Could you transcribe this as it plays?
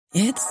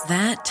It's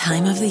that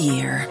time of the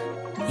year.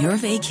 Your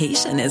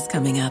vacation is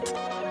coming up.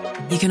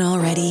 You can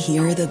already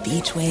hear the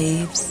beach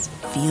waves,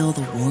 feel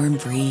the warm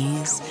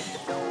breeze,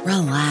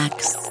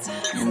 relax,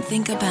 and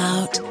think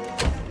about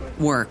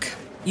work.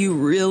 You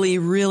really,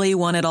 really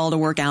want it all to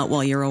work out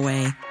while you're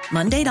away.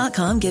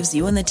 Monday.com gives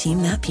you and the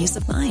team that peace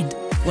of mind.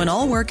 When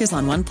all work is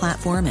on one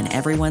platform and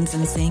everyone's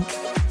in sync,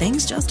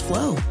 things just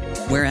flow.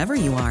 Wherever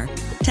you are,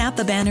 tap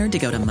the banner to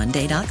go to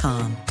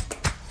Monday.com.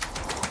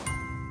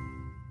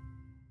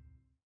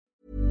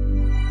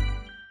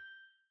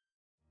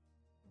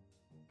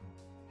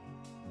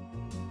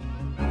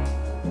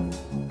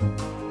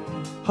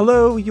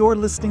 Hello, you're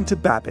listening to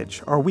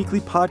Babbage, our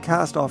weekly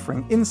podcast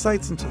offering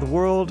insights into the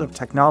world of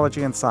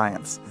technology and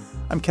science.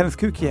 I'm Kenneth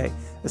Cukier,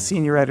 a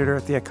senior editor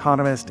at The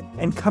Economist,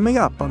 and coming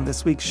up on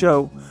this week's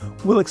show,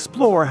 we'll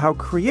explore how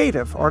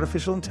creative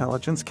artificial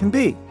intelligence can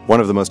be.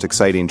 One of the most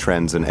exciting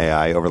trends in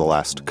AI over the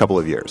last couple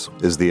of years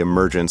is the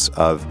emergence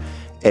of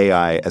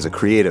AI as a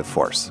creative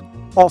force.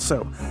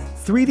 Also,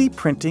 3D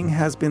printing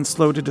has been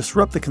slow to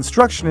disrupt the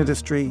construction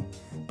industry,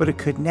 but it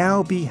could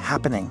now be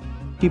happening.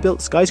 If you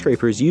built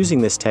skyscrapers using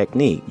this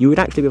technique, you would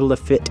actually be able to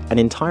fit an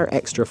entire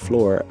extra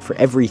floor for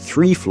every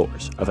 3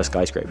 floors of a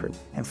skyscraper.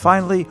 And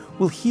finally,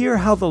 we'll hear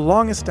how the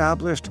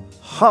long-established,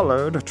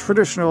 hallowed,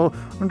 traditional,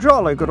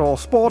 jolly good old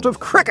sport of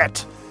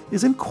cricket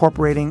is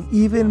incorporating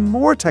even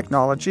more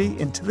technology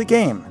into the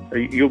game.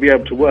 You'll be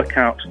able to work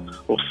out,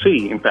 or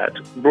see, in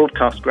fact,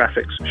 broadcast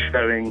graphics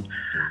showing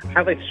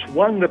how they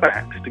swung the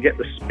bats to get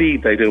the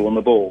speed they do on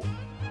the ball.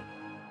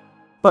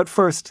 But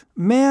first,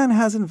 man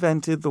has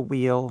invented the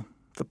wheel,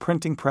 the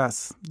printing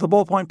press, the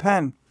ballpoint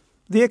pen,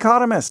 The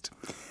Economist.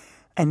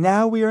 And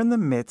now we are in the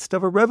midst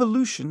of a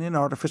revolution in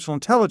artificial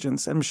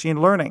intelligence and machine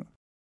learning.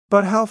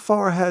 But how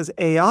far has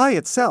AI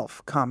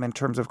itself come in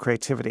terms of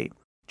creativity?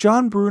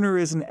 John Brunner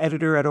is an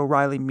editor at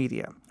O'Reilly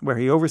Media, where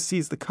he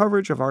oversees the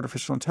coverage of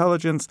artificial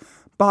intelligence,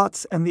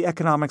 bots, and the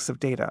economics of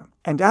data.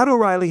 And at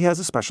O'Reilly, he has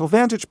a special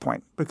vantage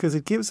point because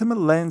it gives him a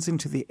lens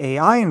into the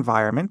AI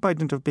environment by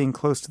dint of being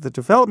close to the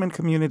development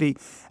community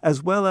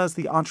as well as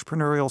the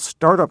entrepreneurial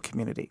startup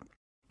community.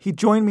 He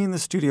joined me in the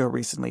studio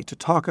recently to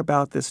talk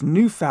about this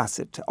new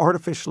facet to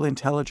artificial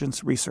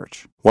intelligence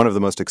research. One of the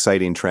most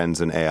exciting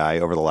trends in AI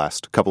over the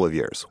last couple of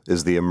years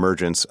is the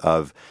emergence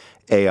of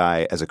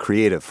AI as a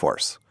creative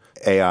force.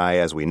 AI,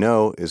 as we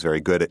know, is very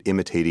good at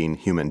imitating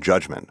human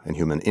judgment and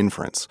human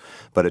inference,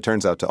 but it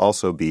turns out to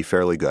also be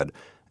fairly good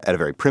at a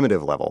very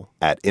primitive level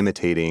at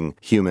imitating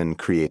human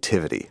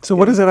creativity. So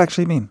what does that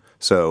actually mean?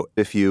 So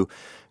if you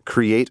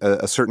create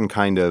a certain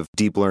kind of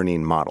deep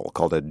learning model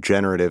called a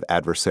generative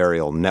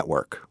adversarial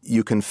network,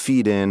 you can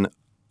feed in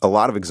a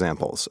lot of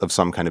examples of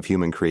some kind of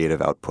human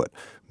creative output,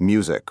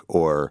 music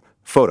or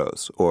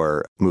photos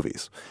or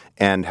movies,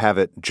 and have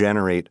it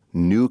generate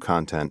new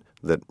content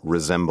that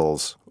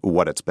resembles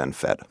what it's been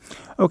fed.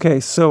 Okay,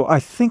 so I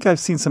think I've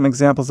seen some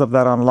examples of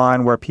that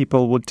online where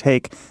people would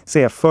take,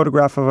 say, a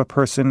photograph of a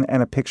person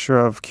and a picture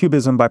of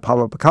Cubism by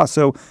Pablo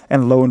Picasso,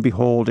 and lo and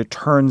behold, it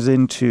turns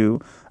into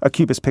a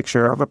Cubist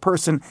picture of a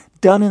person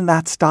done in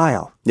that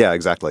style. Yeah,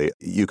 exactly.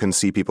 You can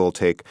see people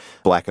take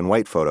black and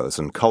white photos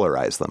and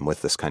colorize them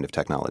with this kind of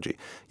technology.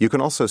 You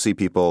can also see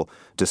people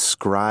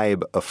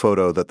describe a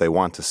photo that they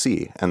want to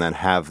see and then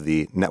have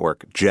the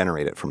network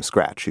generate it from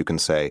scratch. You can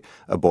say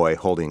a boy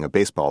holding a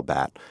baseball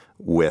bat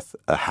with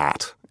a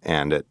hat,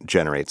 and it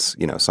generates,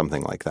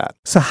 something like that.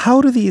 So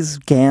how do these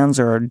GANs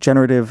or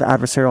generative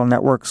adversarial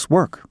networks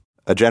work?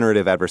 A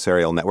generative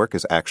adversarial network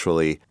is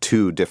actually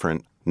 2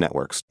 different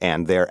networks,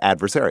 and they're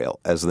adversarial,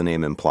 as the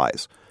name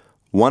implies.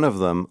 One of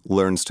them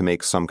learns to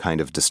make some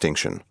kind of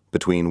distinction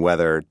between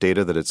whether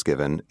data that it's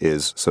given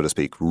is, so to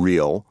speak,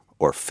 real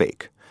or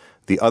fake.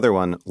 The other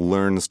one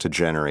learns to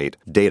generate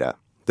data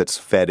that's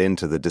fed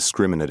into the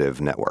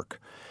discriminative network.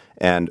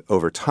 And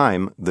over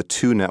time, the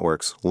 2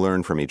 networks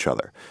learn from each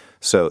other.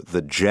 So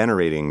the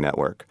generating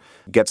network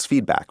gets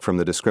feedback from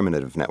the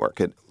discriminative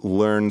network. It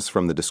learns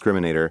from the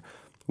discriminator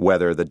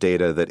whether the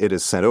data that it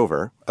has sent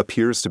over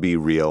appears to be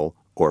real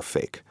or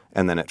fake.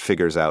 And then it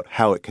figures out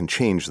how it can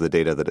change the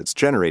data that it's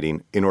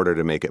generating in order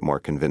to make it more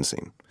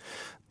convincing.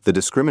 The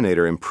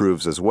discriminator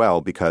improves as well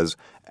because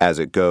as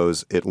it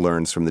goes, it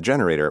learns from the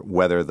generator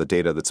whether the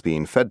data that's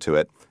being fed to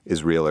it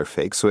is real or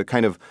fake. So it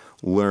kind of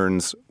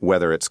learns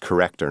whether it's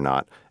correct or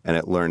not, and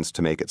it learns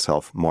to make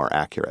itself more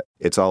accurate.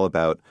 It's all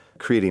about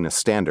creating a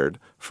standard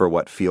for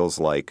what feels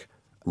like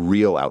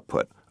real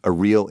output, a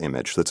real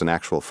image that's an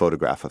actual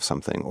photograph of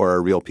something, or a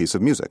real piece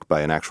of music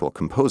by an actual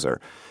composer,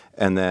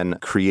 and then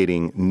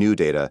creating new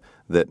data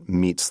that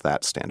meets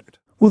that standard.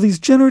 Will these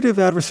generative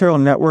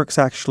adversarial networks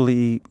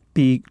actually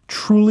be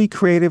truly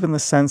creative in the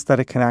sense that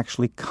it can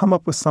actually come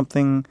up with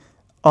something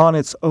on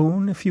its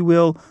own, if you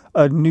will,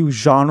 a new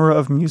genre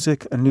of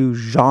music, a new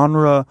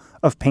genre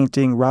of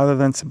painting, rather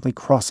than simply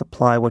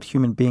cross-apply what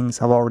human beings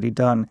have already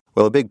done?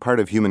 Well, a big part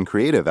of human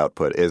creative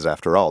output is,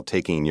 after all,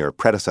 taking your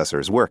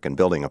predecessor's work and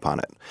building upon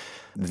it.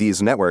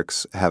 These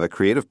networks have a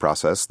creative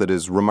process that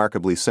is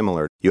remarkably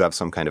similar. You have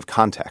some kind of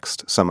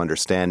context, some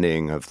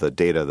understanding of the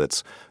data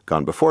that's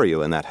gone before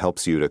you, and that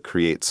helps you to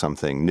create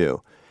something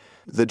new.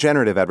 The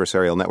generative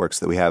adversarial networks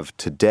that we have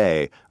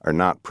today are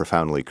not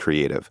profoundly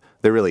creative.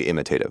 They're really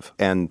imitative,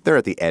 and they're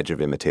at the edge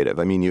of imitative.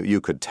 I mean, you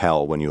could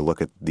tell when you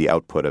look at the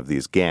output of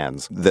these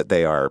GANs that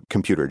they are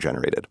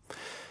computer-generated.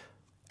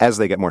 As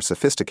they get more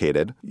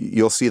sophisticated,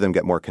 you'll see them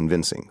get more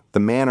convincing.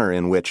 The manner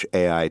in which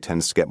AI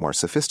tends to get more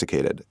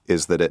sophisticated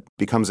is that it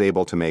becomes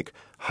able to make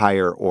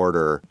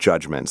higher-order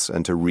judgments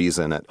and to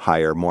reason at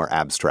higher, more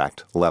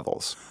abstract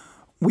levels.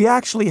 We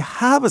actually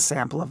have a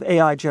sample of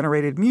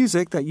AI-generated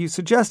music that you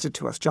suggested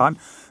to us, John.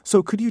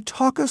 So could you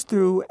talk us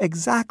through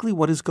exactly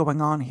what is going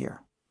on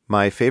here?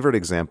 My favorite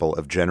example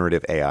of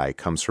generative AI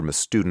comes from a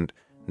student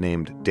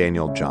named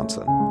Daniel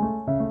Johnson.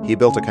 He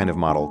built a kind of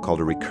model called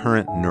a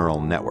recurrent neural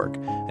network,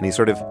 and he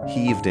sort of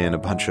heaved in a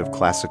bunch of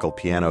classical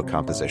piano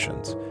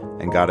compositions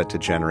and got it to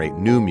generate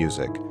new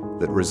music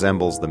that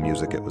resembles the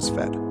music it was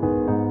fed.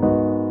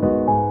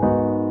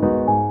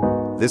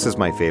 This is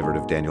my favorite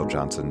of Daniel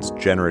Johnson's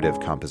generative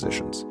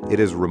compositions. It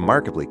is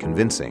remarkably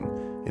convincing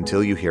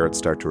until you hear it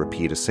start to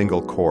repeat a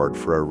single chord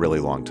for a really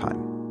long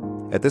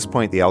time. At this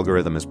point, the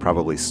algorithm is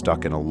probably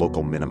stuck in a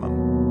local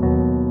minimum.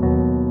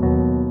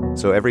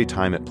 So every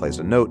time it plays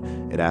a note,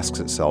 it asks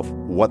itself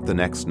what the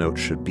next note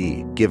should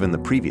be given the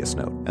previous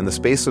note. And the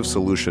space of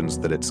solutions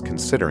that it's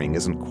considering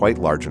isn't quite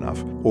large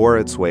enough, or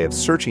its way of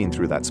searching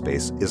through that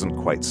space isn't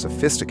quite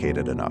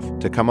sophisticated enough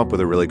to come up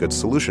with a really good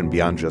solution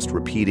beyond just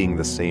repeating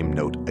the same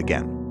note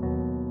again.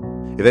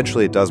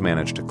 Eventually, it does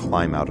manage to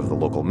climb out of the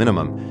local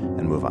minimum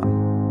and move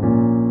on.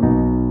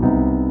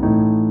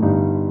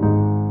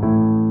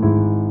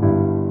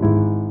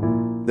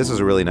 This is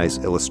a really nice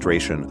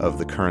illustration of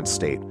the current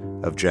state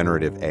of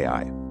generative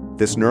AI.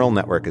 This neural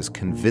network is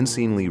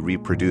convincingly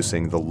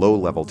reproducing the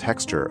low-level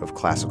texture of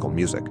classical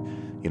music,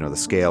 the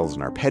scales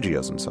and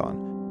arpeggios and so on.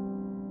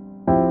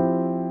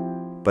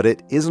 But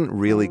it isn't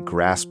really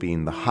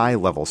grasping the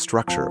high-level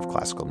structure of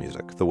classical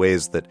music, the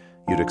ways that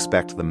you'd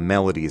expect the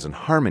melodies and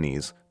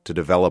harmonies to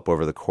develop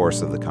over the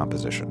course of the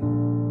composition.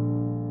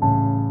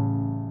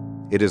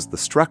 It is the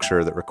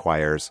structure that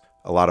requires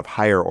a lot of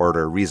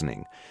higher-order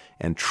reasoning,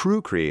 and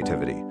true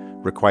creativity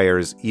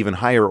requires even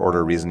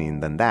higher-order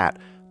reasoning than that,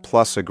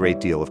 plus a great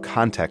deal of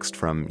context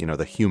from,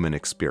 the human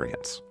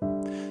experience.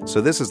 So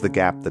this is the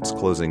gap that's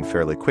closing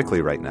fairly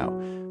quickly right now,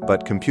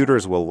 but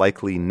computers will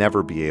likely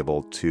never be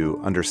able to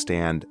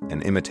understand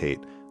and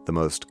imitate the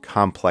most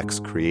complex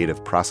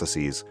creative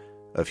processes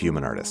of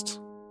human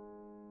artists.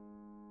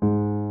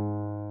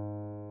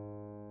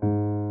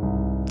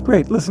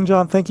 Great. Listen,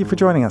 John, thank you for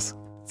joining us.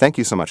 Thank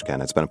you so much, Ken.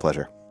 It's been a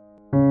pleasure.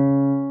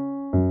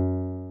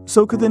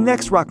 So could the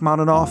next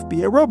Rachmaninoff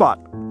be a robot?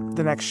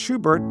 The next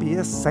Schubert be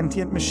a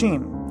sentient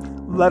machine?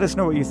 Let us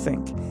know what you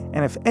think.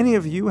 And if any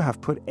of you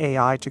have put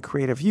AI to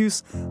creative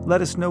use,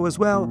 let us know as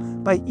well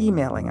by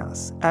emailing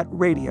us at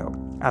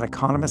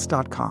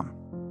radio@economist.com.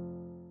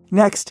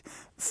 Next,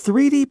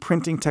 3D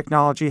printing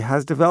technology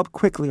has developed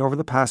quickly over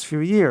the past few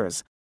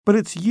years, but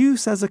its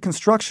use as a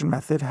construction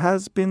method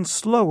has been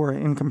slower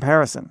in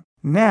comparison.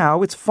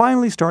 Now it's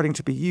finally starting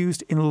to be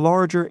used in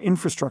larger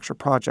infrastructure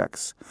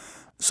projects.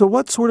 So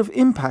what sort of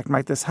impact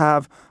might this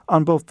have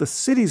on both the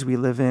cities we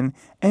live in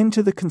and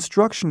to the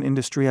construction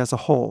industry as a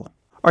whole?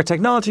 Our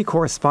technology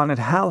correspondent,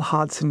 Hal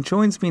Hodson,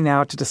 joins me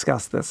now to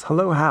discuss this.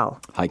 Hello, Hal.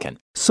 Hi, Ken.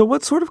 So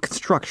what sort of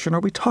construction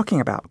are we talking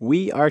about?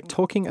 We are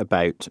talking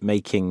about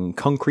making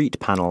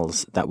concrete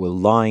panels that will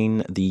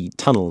line the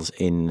tunnels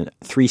in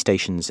 3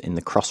 stations in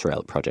the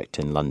Crossrail project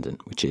in London,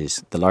 which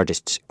is the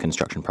largest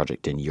construction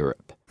project in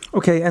Europe.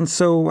 Okay, and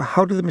so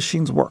how do the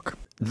machines work?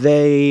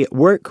 They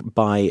work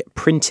by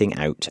printing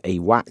out a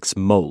wax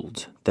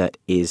mold that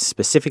is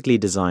specifically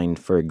designed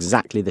for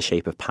exactly the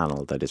shape of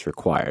panel that is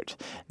required.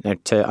 Now,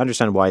 to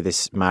understand why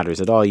this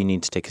matters at all, you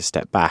need to take a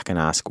step back and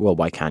ask, well,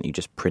 why can't you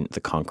just print the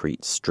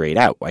concrete straight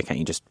out? Why can't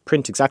you just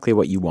print exactly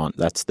what you want?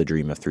 That's the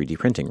dream of 3D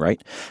printing, right?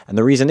 And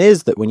the reason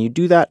is that when you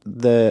do that,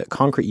 the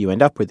concrete you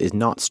end up with is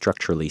not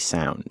structurally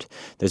sound.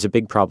 There's a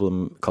big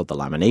problem called the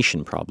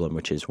lamination problem,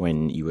 which is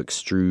when you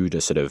extrude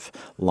a sort of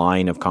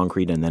line of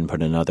concrete and then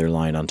put another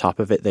line on top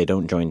of it, they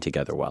don't join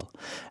together well.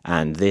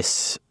 And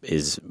this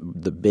is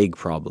the big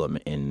problem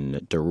in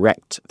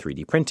direct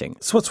 3D printing.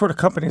 So what sort of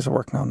companies are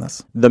working on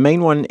this? The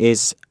main one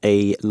is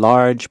a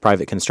large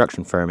private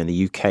construction firm in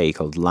the UK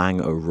called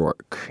Lang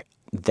O'Rourke.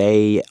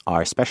 They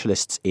are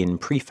specialists in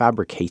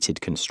prefabricated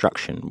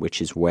construction, which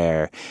is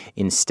where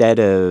instead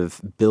of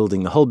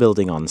building the whole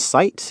building on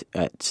site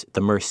at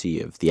the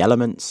mercy of the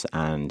elements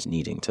and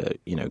needing to,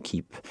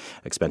 keep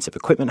expensive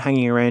equipment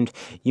hanging around,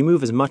 you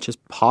move as much as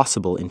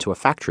possible into a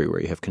factory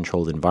where you have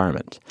controlled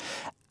environment.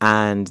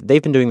 And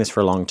they've been doing this for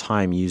a long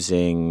time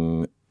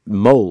using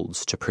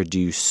molds to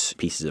produce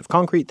pieces of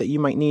concrete that you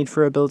might need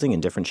for a building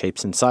in different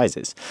shapes and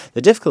sizes.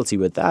 The difficulty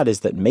with that is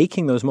that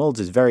making those molds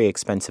is very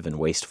expensive and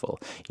wasteful.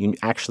 You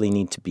actually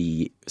need to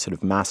be sort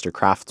of master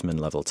craftsman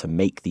level to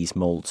make these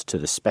molds to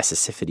the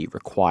specificity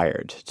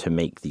required to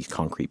make these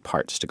concrete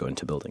parts to go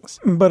into buildings.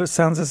 But it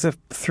sounds as if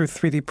through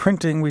 3D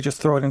printing, we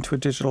just throw it into a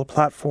digital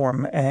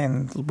platform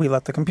and we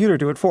let the computer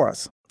do it for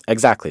us.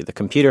 Exactly. The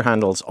computer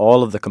handles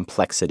all of the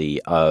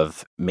complexity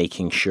of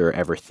making sure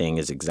everything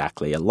is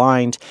exactly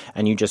aligned,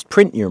 and you just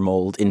print your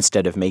mold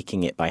instead of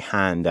making it by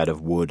hand out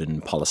of wood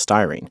and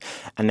polystyrene.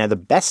 And now the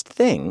best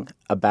thing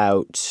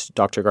about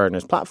Dr.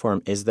 Gardner's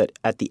platform is that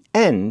at the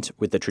end,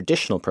 with the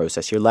traditional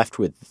process, you're left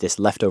with this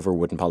leftover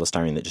wood and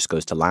polystyrene that just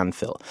goes to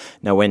landfill.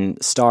 Now, when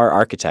star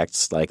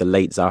architects like the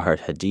late Zaha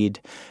Hadid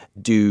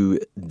do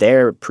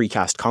their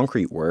precast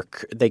concrete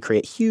work, they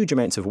create huge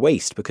amounts of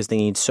waste because they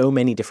need so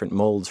many different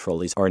molds for all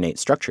these ornate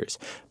structures.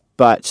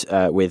 But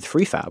with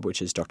Freefab,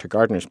 which is Dr.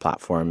 Gardner's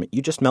platform,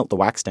 you just melt the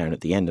wax down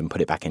at the end and put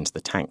it back into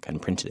the tank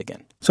and print it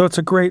again. So it's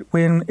a great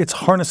win. It's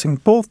harnessing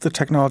both the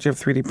technology of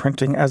 3D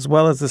printing as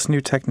well as this new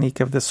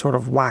technique of this sort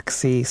of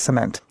waxy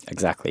cement.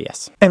 Exactly,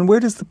 yes. And where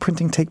does the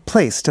printing take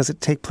place? Does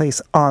it take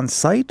place on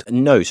site?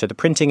 No, so the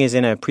printing is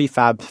in a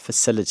prefab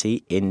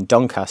facility in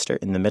Doncaster,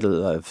 in the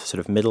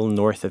middle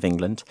north of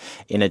England,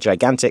 in a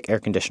gigantic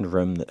air-conditioned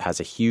room that has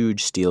a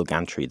huge steel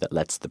gantry that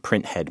lets the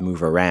print head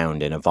move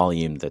around in a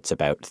volume that's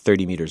about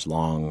 30 meters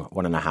long,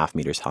 1.5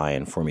 meters high,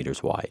 and 4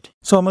 meters wide.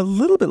 So I'm a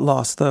little bit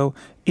lost, though,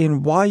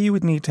 in why you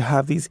would need to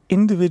have these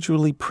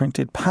individually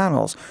printed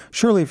panels.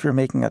 Surely if you're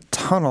making a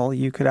tunnel,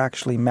 you could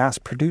actually mass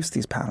produce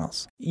these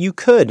panels. You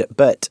could,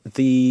 but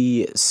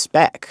the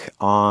spec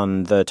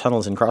on the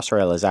tunnels in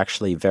Crossrail is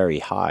actually very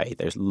high.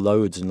 There's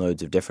loads and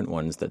loads of different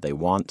ones that they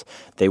want.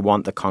 They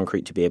want the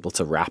concrete to be able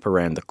to wrap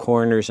around the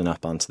corners and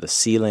up onto the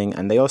ceiling,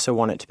 and they also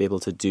want it to be able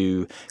to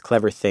do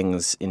clever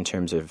things in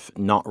terms of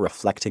not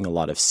reflecting a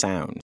lot of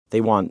sound. They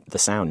want the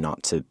sound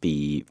not to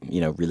be,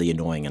 really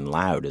annoying and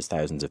loud as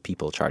thousands of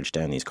people charge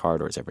down these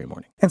corridors every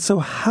morning. And so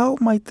how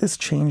might this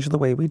change the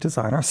way we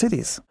design our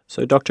cities?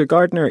 So Dr.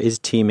 Gardner is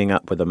teaming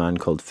up with a man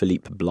called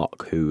Philippe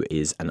Bloch, who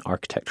is an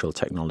architectural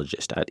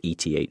technologist at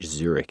ETH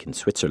Zurich in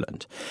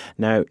Switzerland.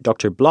 Now,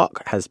 Dr.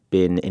 Bloch has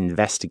been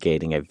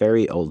investigating a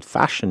very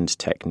old-fashioned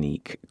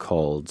technique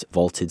called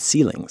vaulted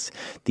ceilings.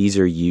 These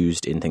are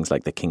used in things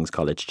like the King's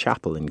College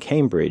Chapel in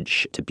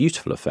Cambridge to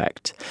beautiful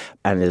effect.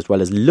 And as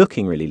well as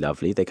looking really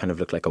lovely, they kind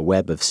of look like a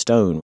web of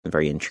stone,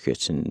 very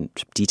intricate and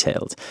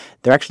detailed.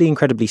 They're actually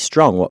incredibly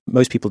strong. What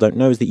most people don't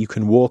know is that you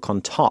can walk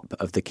on top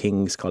of the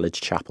King's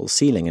College Chapel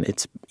ceiling, and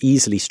it's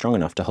easily strong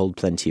enough to hold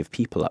plenty of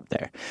people up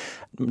there.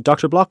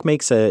 Dr. Bloch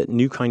makes a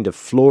new kind of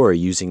floor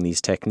using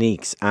these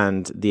techniques,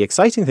 and the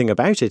exciting thing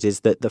about it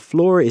is that the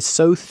floor is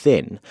so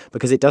thin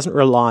because it doesn't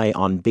rely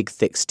on big,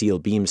 thick steel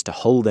beams to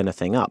hold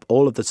anything up.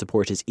 All of the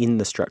support is in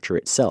the structure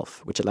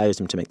itself, which allows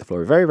them to make the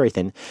floor very, very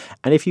thin.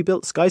 And if you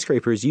built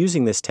skyscrapers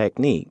using this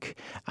technique,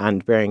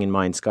 and bearing in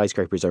mind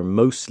skyscrapers are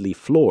mostly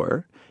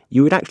floor,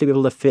 you would actually be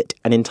able to fit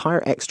an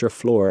entire extra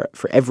floor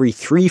for every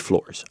 3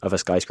 floors of a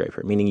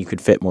skyscraper, meaning you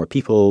could fit more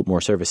people, more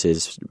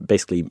services,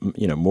 basically,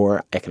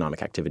 more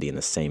economic activity in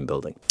the same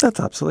building. That's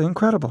absolutely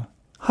incredible.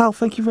 Hal,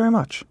 thank you very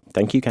much.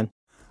 Thank you, Ken.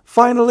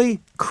 Finally,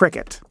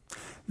 cricket.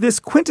 This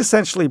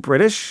quintessentially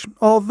British,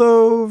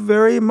 although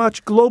very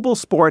much global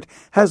sport,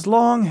 has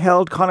long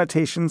held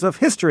connotations of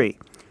history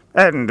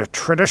and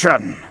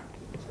tradition.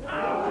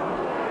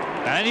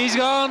 And he's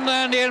gone,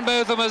 and Ian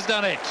Botham has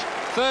done it.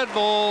 Third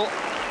ball.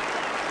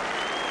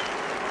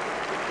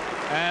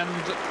 And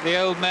the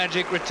old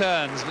magic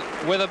returns.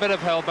 With a bit of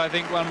help, I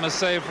think one must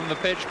say, from the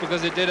pitch,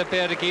 because it did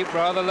appear to keep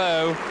rather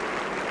low.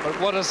 But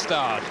what a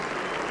start.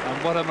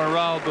 And what a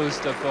morale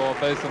booster for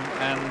Botham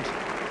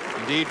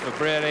and indeed for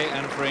Brearley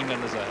and for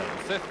England as a whole.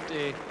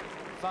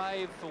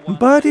 55 for 1.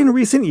 But in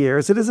recent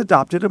years, it has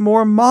adopted a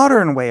more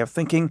modern way of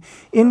thinking,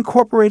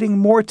 incorporating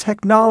more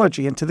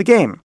technology into the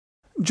game.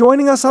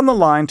 Joining us on the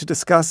line to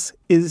discuss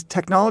is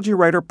technology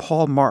writer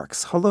Paul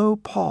Marks. Hello,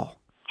 Paul.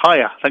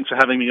 Hiya, thanks for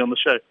having me on the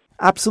show.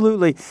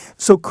 Absolutely.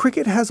 So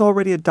cricket has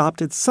already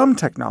adopted some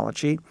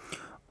technology.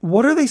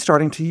 What are they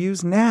starting to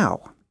use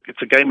now?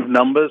 It's a game of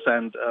numbers,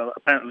 and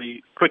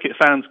apparently cricket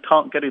fans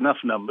can't get enough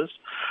numbers.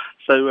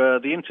 So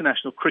the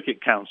International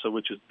Cricket Council,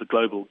 which is the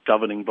global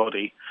governing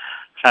body,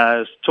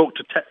 has talked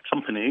to tech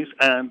companies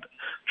and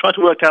tried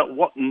to work out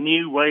what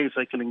new ways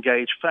they can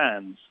engage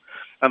fans.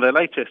 And their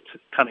latest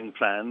cunning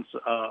plans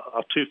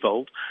are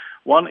twofold.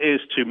 One is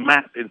to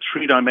map in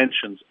 3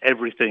 dimensions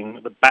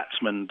everything the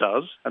batsman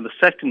does. And the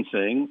second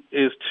thing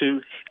is to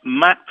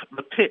map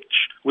the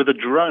pitch with a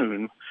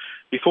drone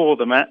before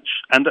the match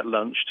and at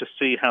lunch to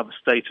see how the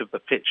state of the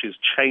pitch is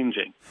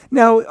changing.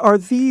 Now, are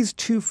these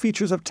 2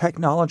 features of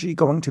technology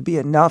going to be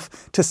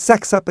enough to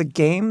sex up a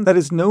game that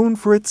is known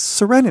for its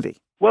serenity?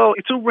 Well,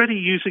 it's already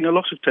using a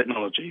lot of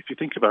technology. If you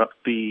think about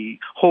the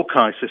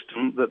Hawkeye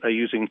system that they're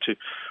using to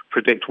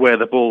predict where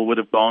the ball would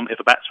have gone if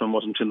a batsman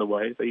wasn't in the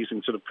way, they're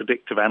using sort of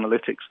predictive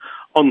analytics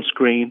on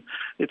screen.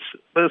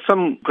 There's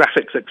some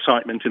graphics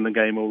excitement in the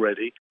game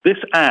already. This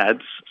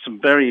adds some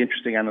very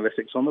interesting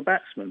analytics on the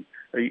batsman.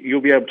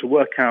 You'll be able to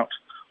work out,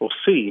 or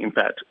see, in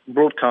fact,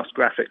 broadcast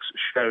graphics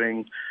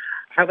showing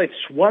how they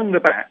swung the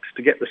bat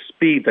to get the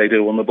speed they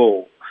do on the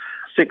ball.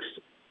 6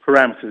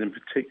 parameters in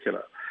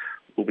particular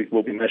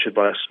will be measured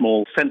by a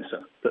small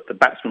sensor that the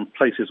batsman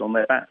places on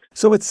their bat.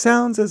 So it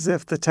sounds as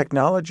if the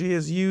technology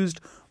is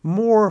used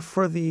more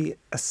for the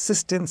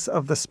assistance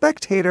of the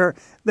spectator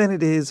than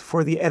it is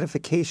for the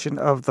edification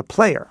of the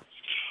player?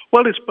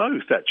 Well, it's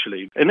both,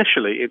 actually.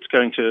 Initially, it's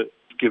going to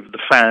give the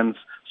fans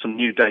some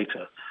new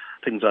data,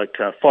 things like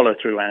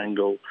follow-through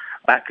angle,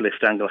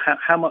 backlift angle,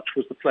 how much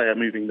was the player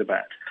moving the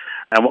bat,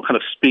 and what kind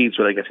of speeds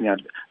were they getting out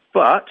of it.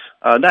 But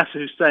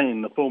Nasser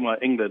Hussain, the former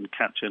England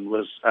captain,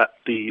 was at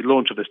the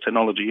launch of this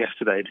technology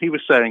yesterday, and he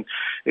was saying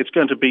it's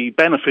going to be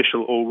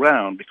beneficial all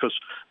round because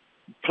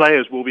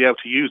players will be able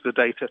to use the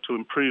data to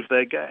improve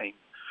their game.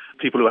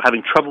 People who are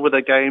having trouble with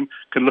their game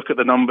can look at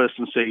the numbers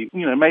and see,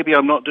 maybe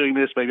I'm not doing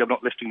this, maybe I'm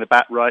not lifting the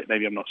bat right,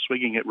 maybe I'm not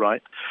swinging it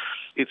right.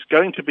 It's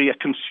going to be a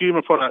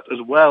consumer product as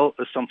well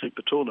as something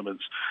for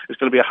tournaments. It's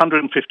going to be a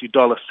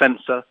 $150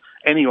 sensor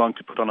anyone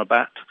can put on a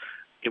bat.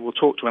 It will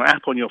talk to an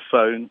app on your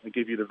phone and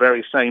give you the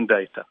very same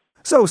data.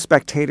 So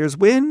spectators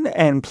win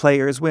and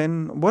players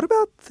win. What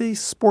about the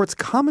sports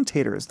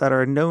commentators that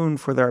are known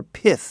for their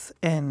pith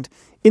and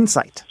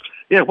insight?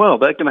 Yeah, well,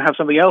 they're going to have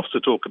something else to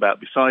talk about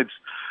besides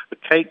the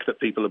cake that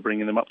people are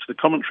bringing them up to the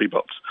commentary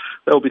box.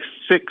 There'll be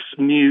 6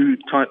 new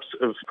types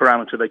of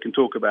parameter they can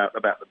talk about the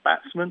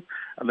batsman,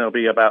 and there'll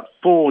be about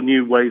 4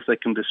 new ways they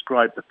can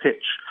describe the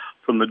pitch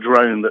from the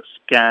drone that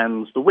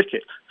scans the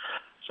wicket.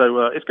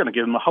 So it's going to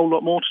give them a whole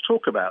lot more to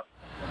talk about.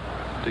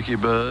 Dickie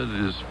Bird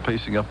is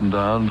pacing up and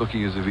down,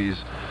 looking as if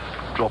he's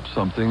dropped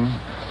something.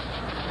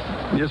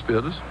 Yes,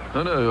 Beardus?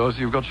 No,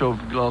 you've got your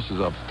glasses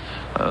up.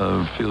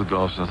 Field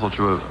glasses. I thought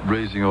you were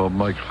raising your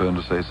microphone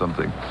to say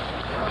something.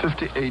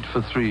 58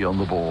 for 3 on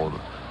the board.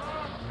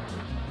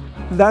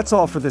 That's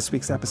all for this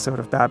week's episode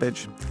of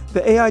Babbage.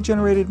 The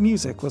AI-generated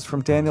music was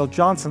from Daniel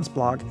Johnson's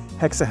blog,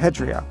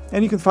 Hexahedria,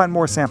 and you can find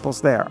more samples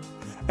there.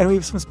 And we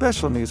have some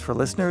special news for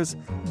listeners.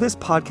 This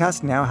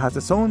podcast now has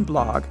its own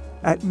blog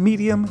at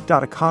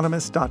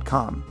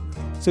medium.economist.com.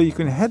 So you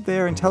can head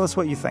there and tell us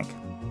what you think.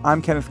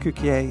 I'm Kenneth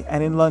Cukier,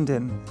 and in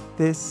London,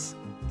 this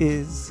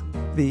is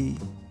The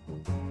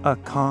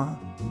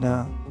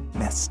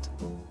Economist.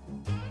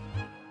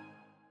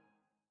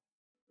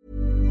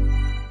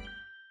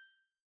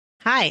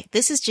 Hi,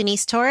 this is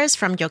Janice Torres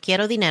from Yo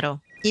Quiero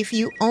Dinero. If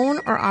you own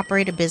or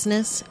operate a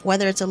business,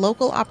 whether it's a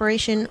local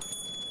operation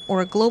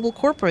or a global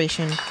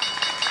corporation,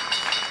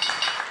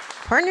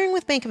 partnering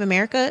with Bank of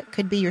America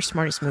could be your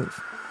smartest move.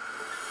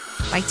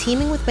 By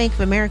teaming with Bank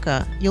of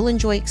America, you'll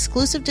enjoy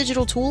exclusive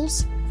digital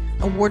tools,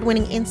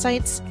 award-winning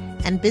insights,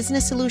 and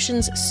business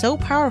solutions so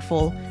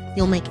powerful,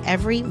 you'll make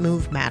every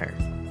move matter.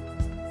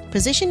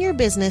 Position your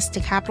business to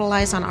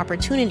capitalize on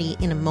opportunity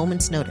in a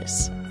moment's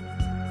notice.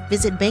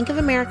 Visit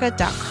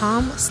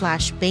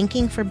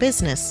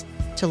bankofamerica.com/bankingforbusiness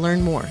to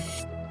learn more.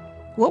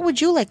 What would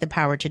you like the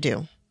power to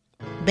do?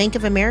 Bank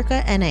of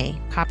America, N.A.,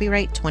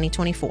 copyright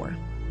 2024.